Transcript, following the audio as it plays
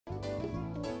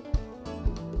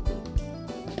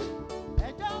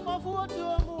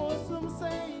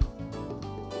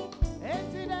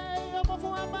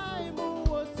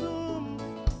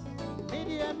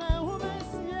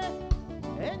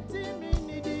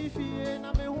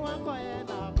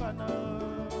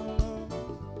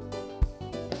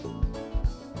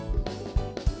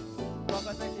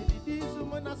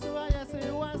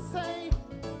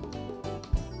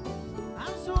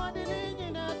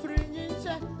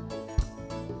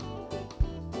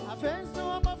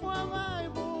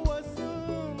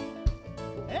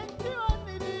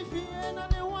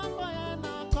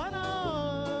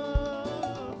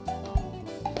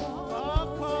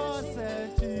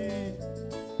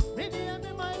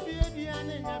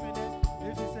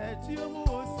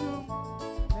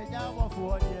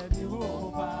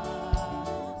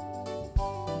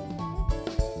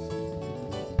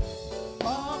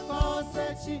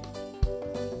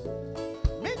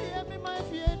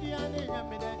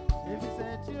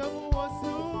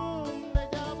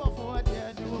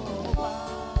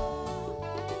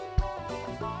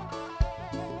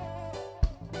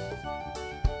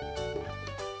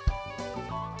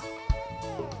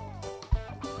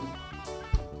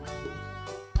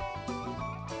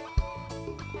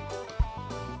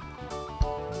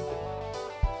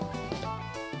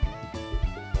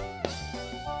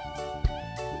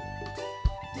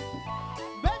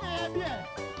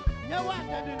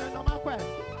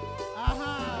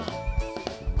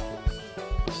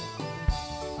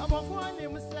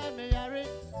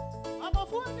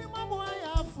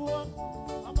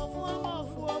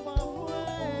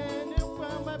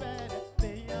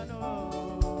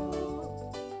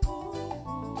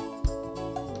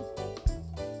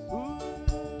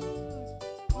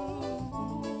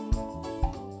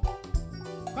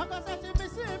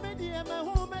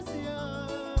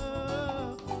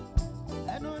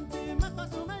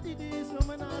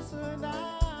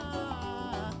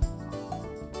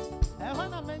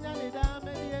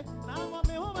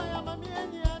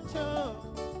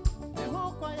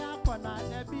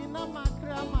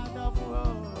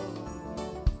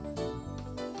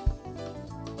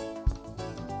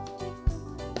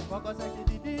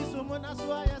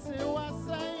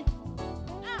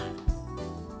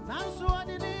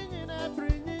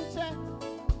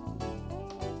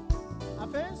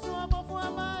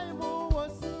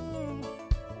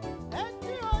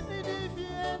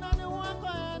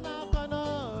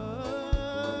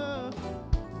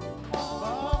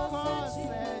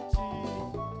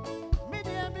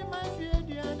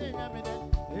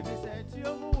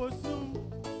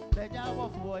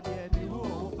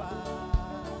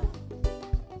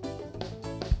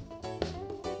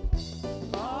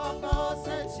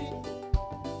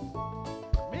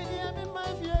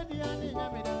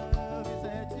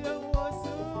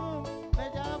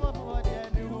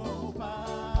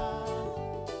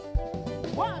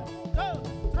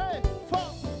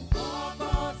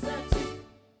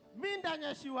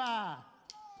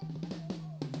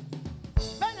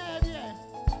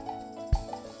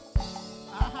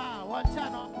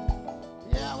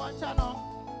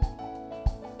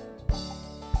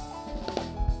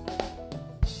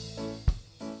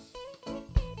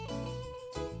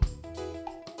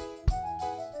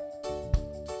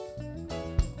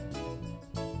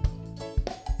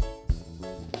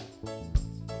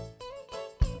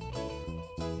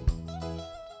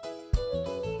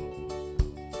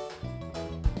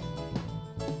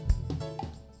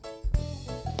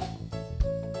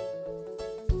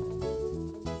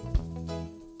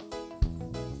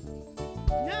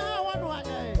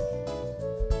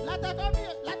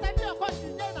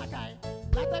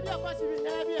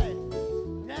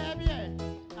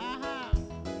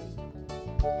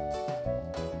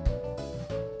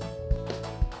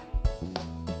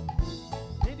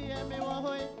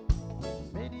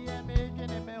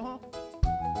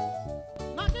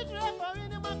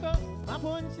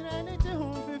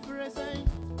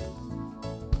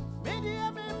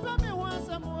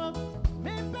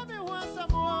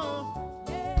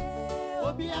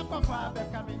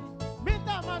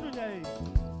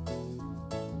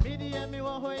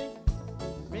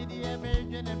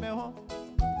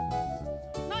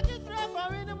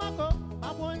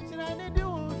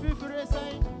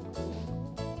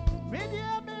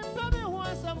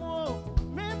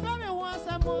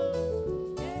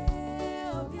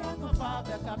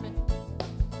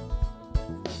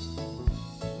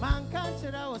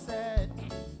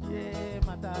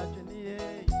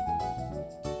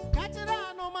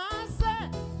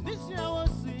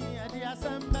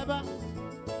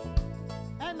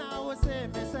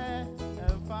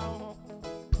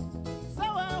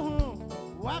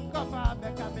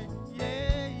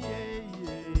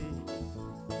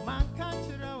Man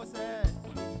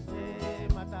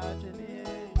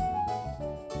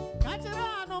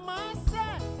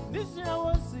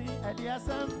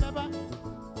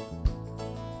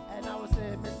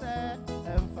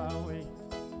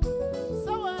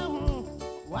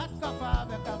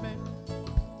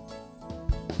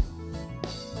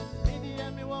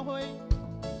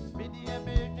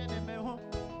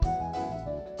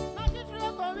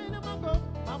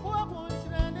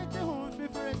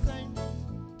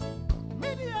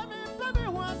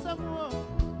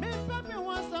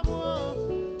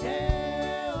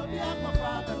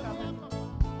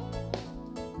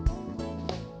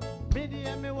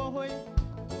me wohoi.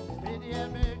 Media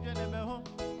me jene me ho.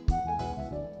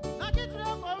 Na kitra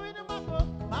ko wini mako.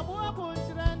 Mabu abu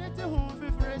nchira niti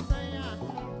humfifre sanya.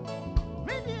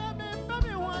 Media me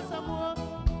mpame wansamo.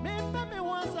 Me mpame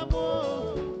wansamo.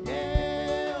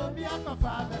 Yeah, obi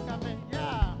akofa bekame.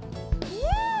 Yeah.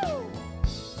 Woo!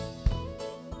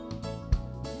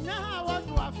 Nyaha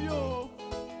watu afyo.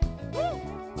 Woo!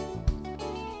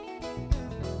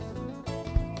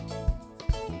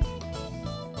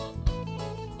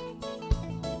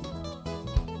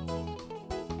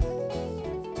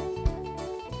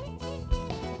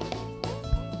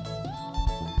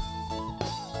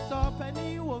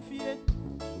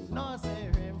 No say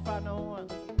him for no one.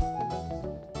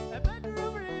 A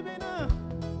bedroom ribbon,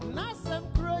 Nassam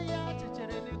Croya,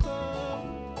 Chicherico.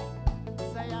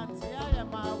 Say, Auntie, I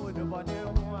am out with the body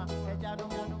of a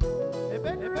gentleman. A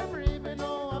bedroom ribbon,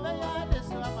 no, a yard is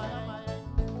my.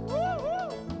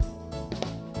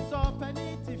 So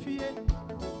penny to fear,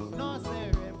 no say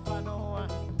him for no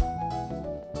one.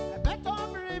 A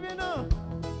bedroom ribbon,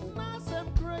 Nassam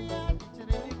Croya,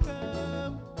 Chicherico.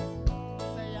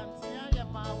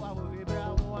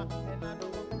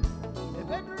 The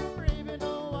bedroom ribbon,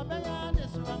 oh, I am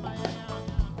this one. My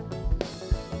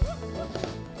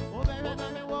oh, baby, I'm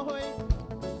a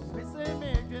we say, me,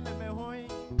 and me, hoy.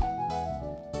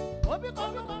 Oh,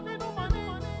 because you want me no money,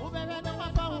 oh, baby, I'm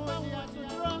a found here to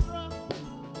draw.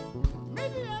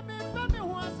 Maybe I may me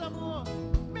once some more,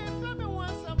 me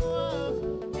once some more.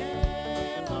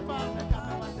 Yeah, Papa,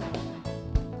 come on.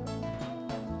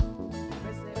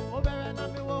 We say, oh, baby,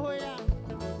 I'm a hoy.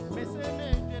 Me say, me,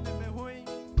 and me, hoy.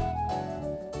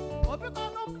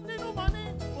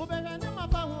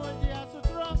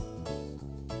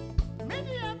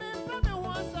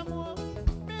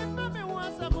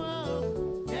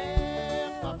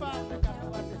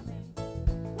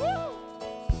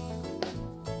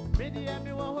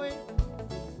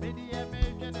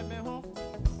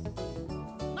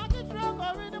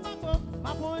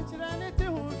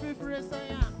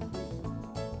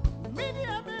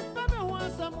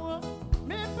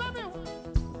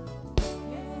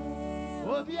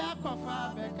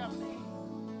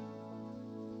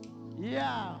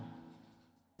 Yeah,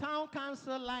 Town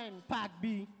Council line, Part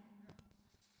B.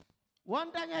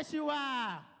 One thing as you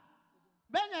are,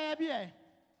 Benya Bie,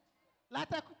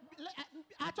 Latte,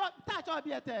 I touch or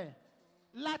be a day.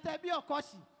 Latte be a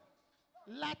coshi.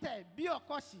 Latte be a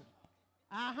coshi.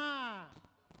 Aha.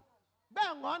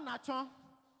 Bang on Nacho.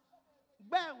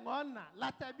 Bang on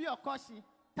Latte be a coshi.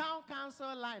 Town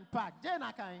Council line, Park.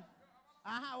 Jena Kai.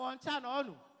 Aha, one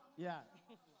channel. Yeah.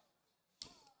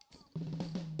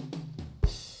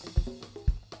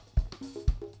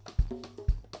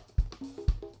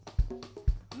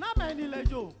 Name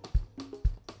lejo.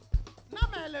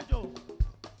 Name lejo.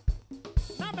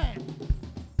 Name.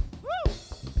 Woo.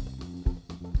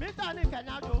 Mita ni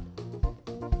kanyajo.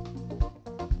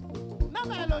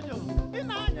 Name lejo.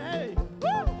 Ina anye.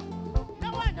 Woo.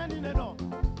 Nyawanya ni no.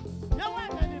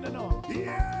 Nyawanya ni no.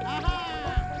 Yeah. Aha.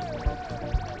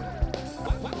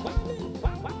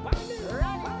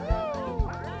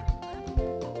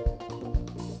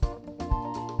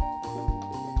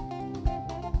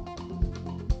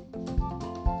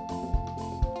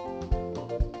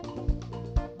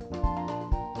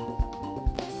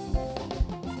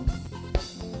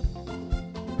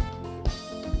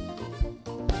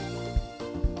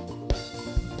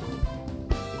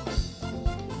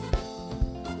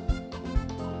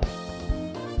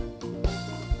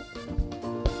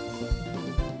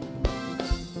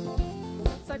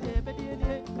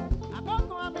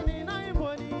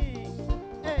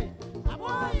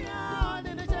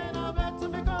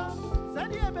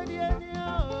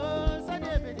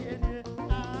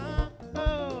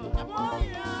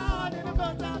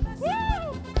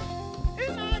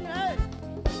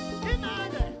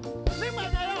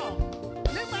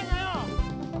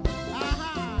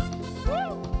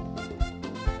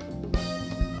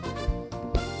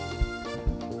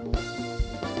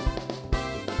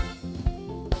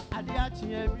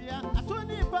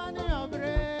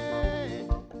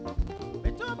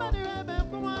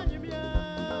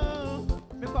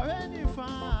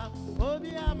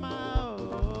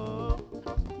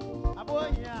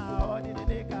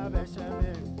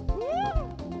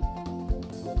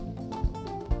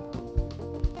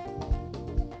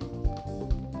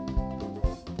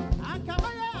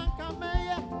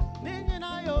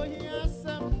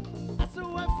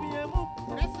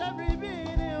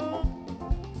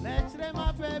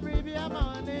 Every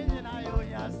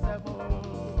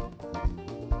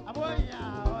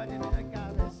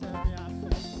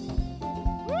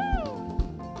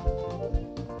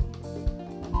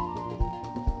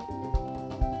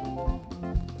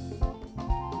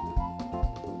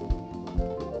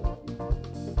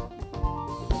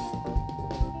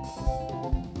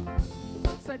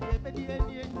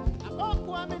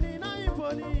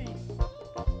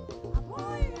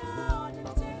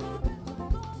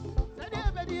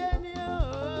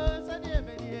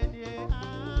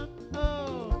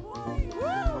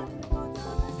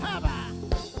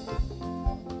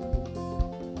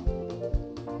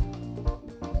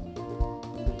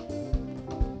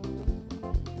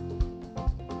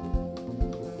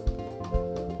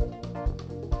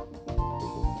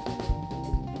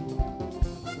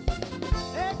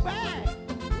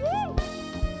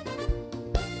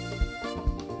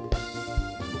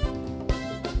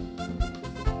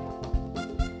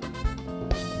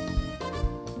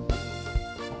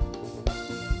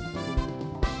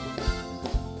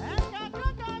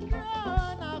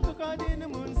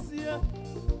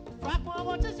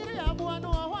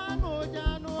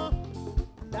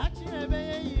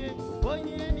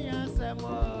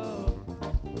Asemo.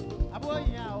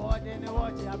 Aboya, what in the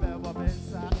watch, Abel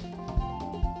Bensa.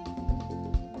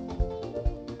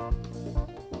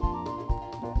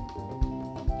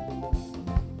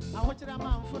 I watch a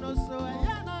man for no so,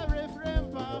 and I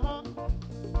refrain for her.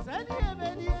 Send you a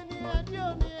baby, and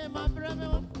you, me, and my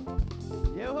brother.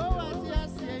 You was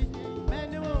yes,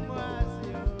 many was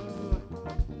you.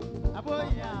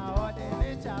 Aboya, what in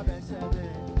the Chabes.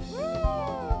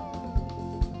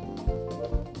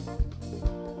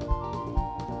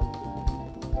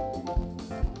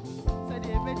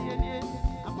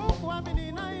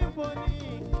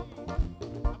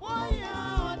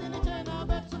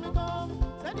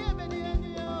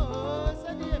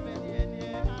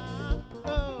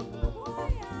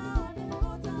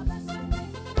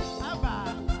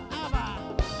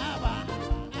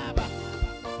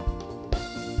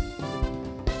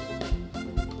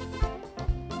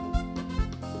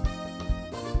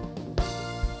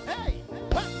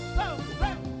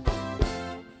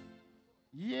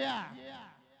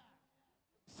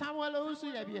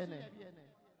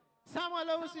 Samuel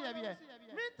Owusu yebie.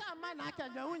 Mita man aka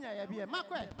nyahunya yebie.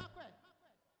 Makwe.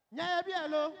 Nya yebie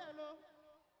lo.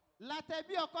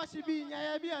 Latebi okoshi bi nya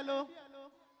yebie lo.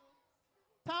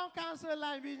 Town council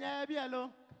line bi nya yebie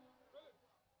lo.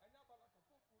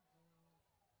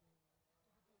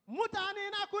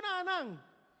 Mutani na kunanang.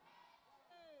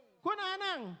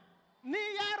 Kunanang. Ni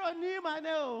yaro ni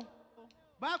maneo.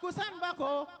 Bakusan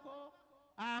bako.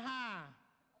 Aha.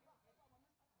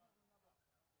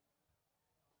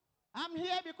 I'm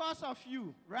here because of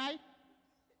you, right?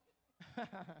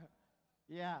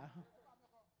 Yeah.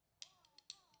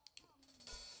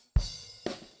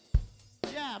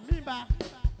 Yeah, Mimba.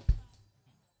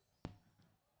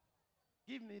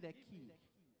 Give me the key.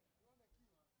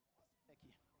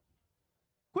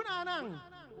 Kunanang.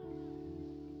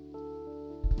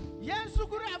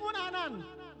 Yensukure abunanan.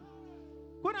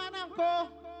 Kunanang ko.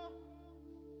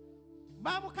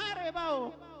 Babukare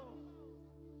bao.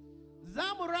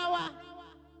 Zamurawa.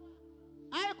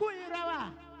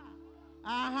 Aykuirawa.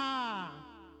 Aha.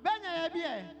 Benya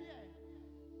yebie.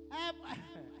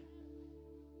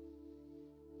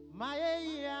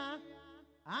 Mayeya.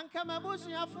 Anka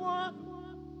mabushi afua.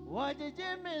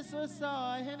 Wajijime so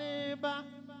hineba.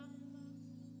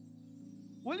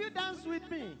 Will you dance with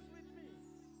me?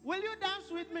 Will you dance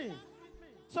with me?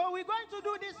 So we're going to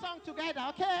do this song together,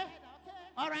 okay?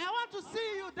 All right, I want to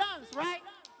see you dance, right?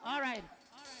 All right.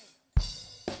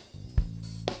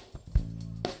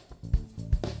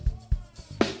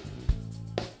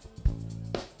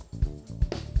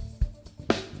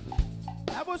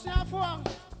 Abusia fuang,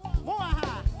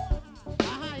 muaha,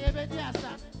 aha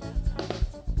yebediasa.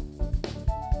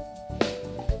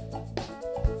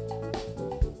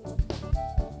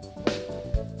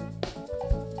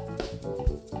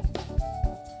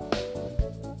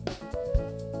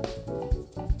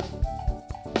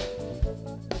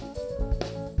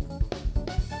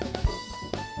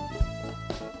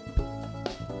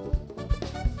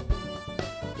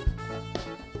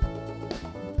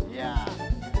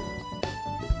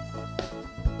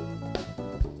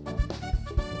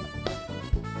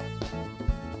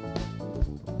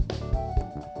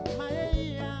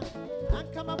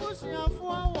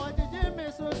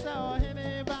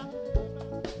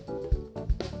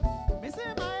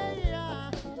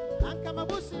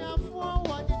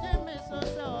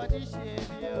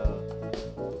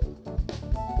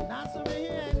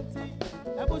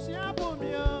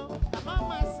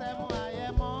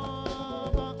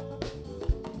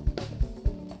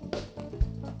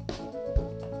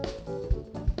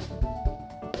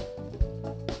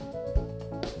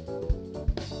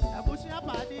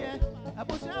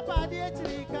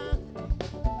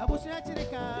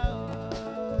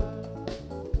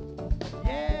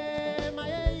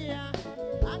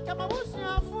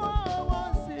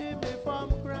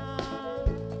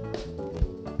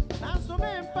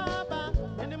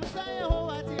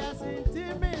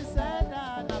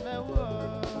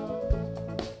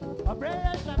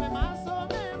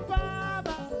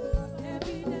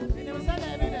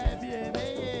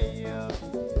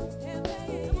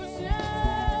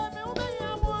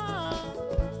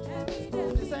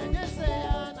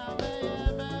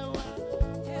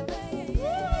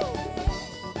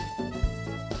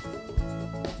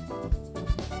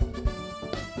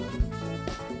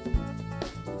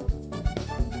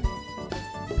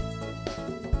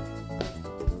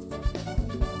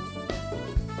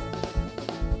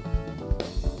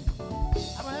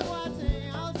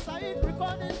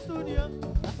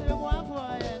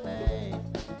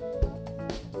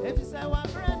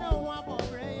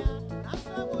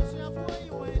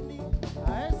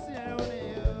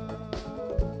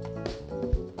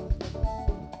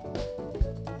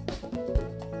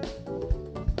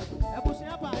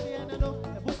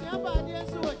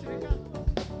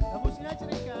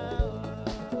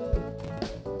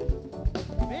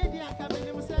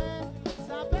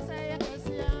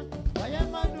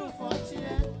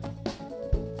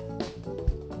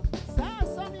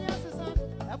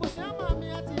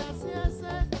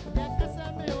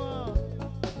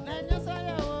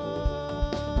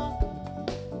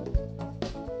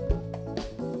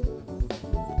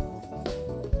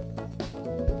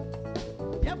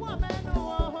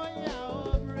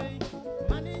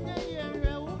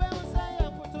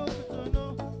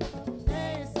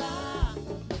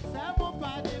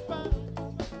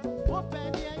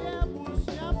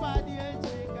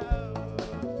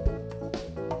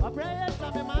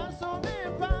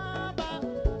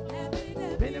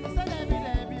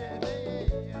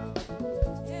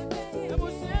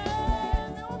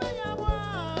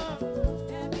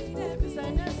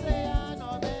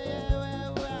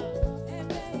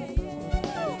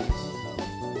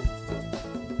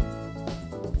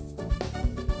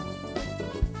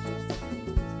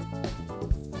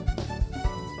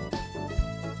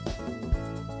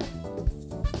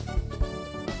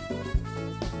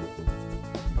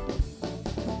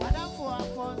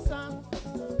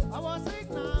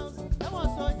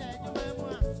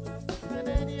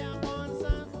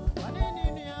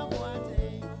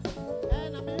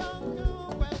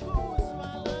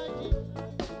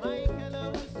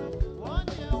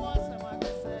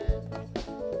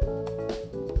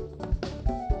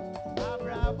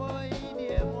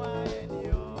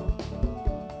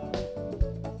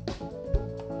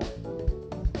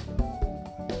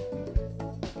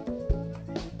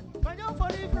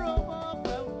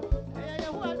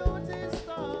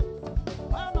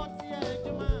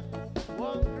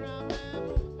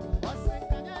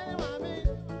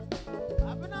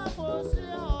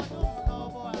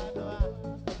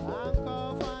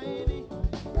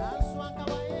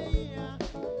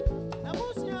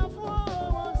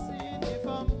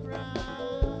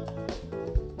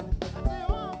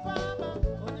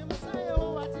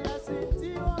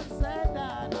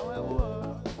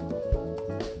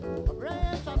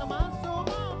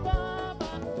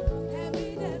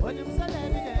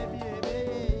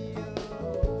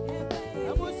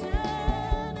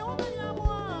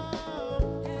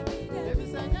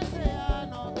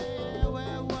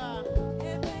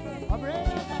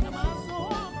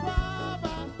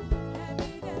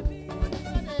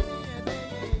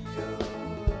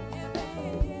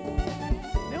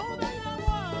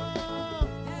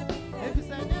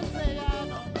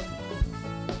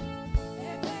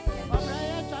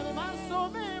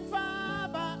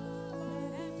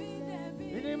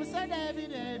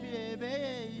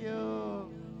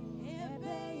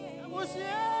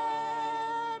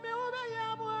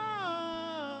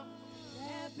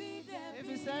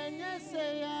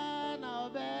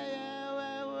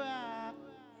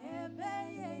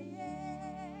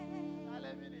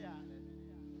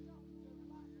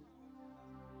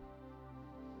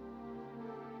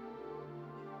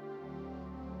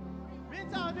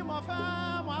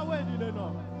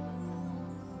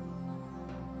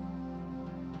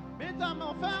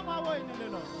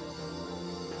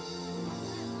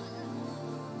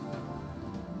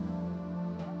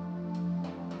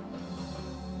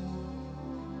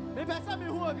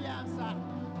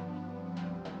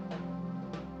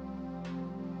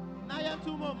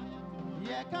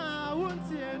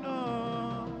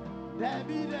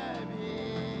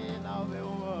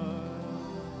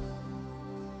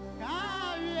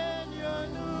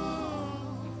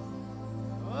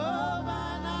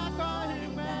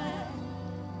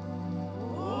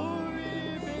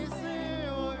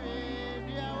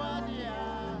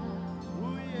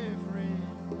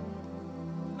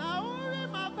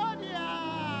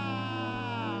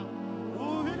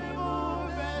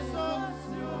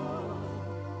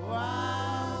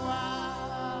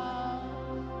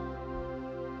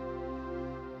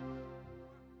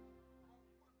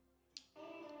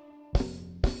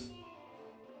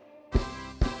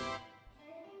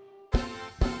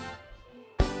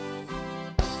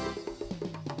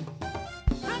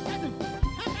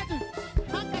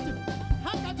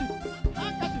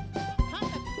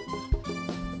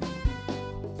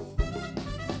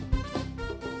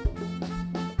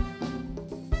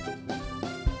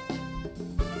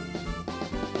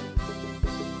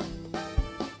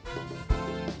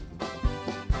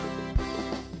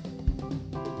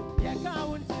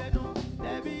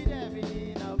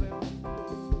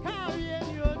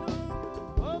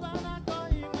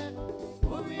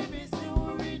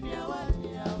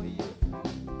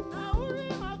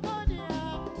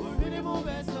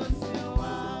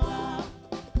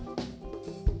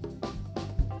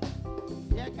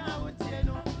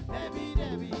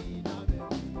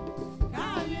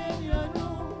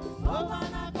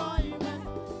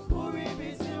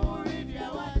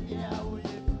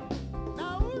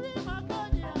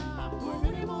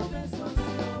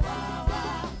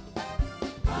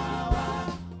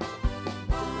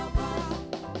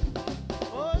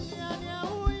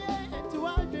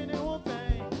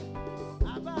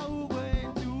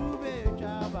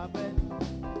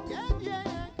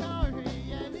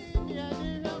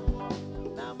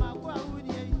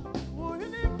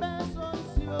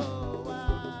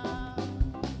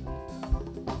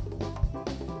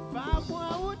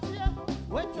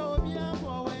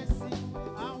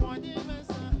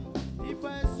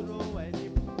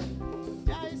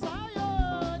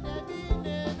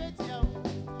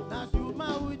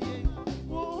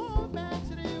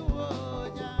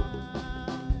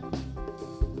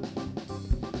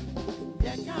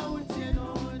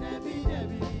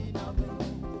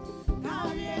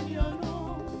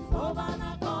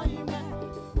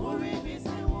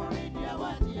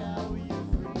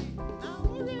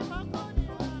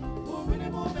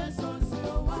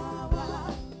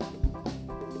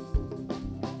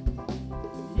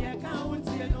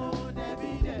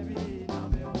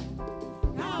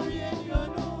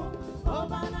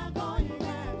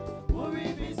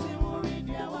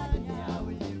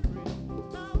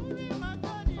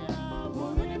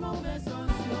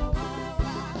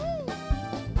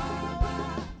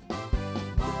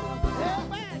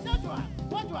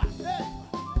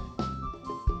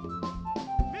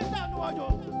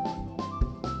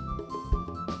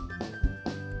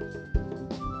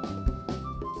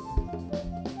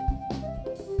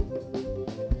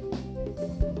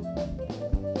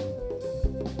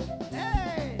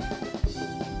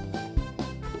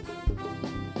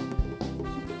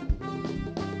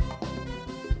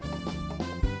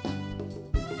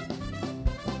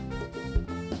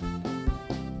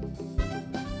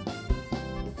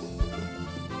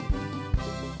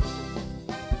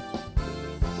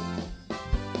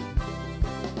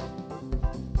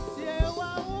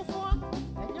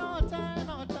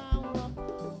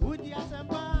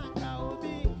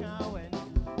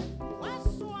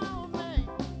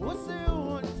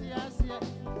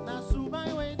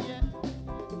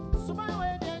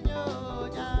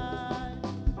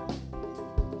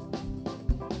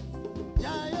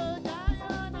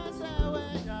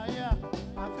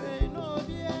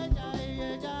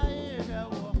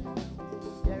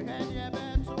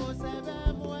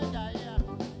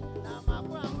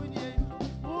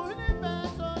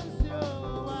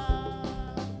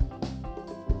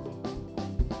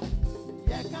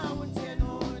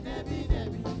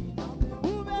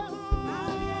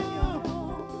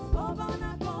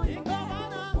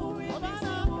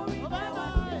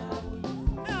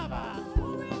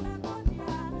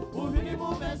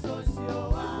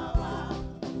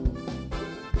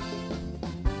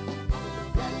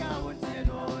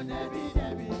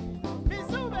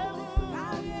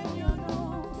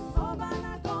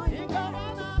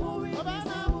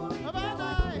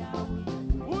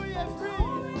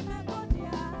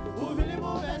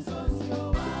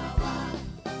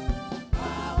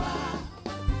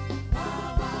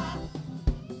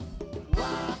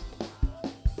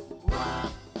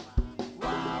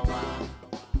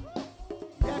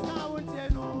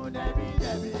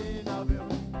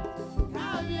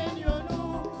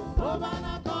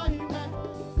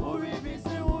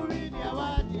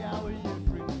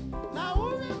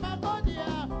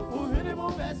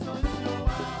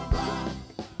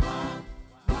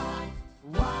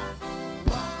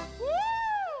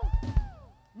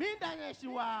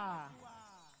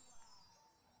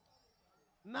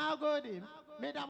 Now go there. Madam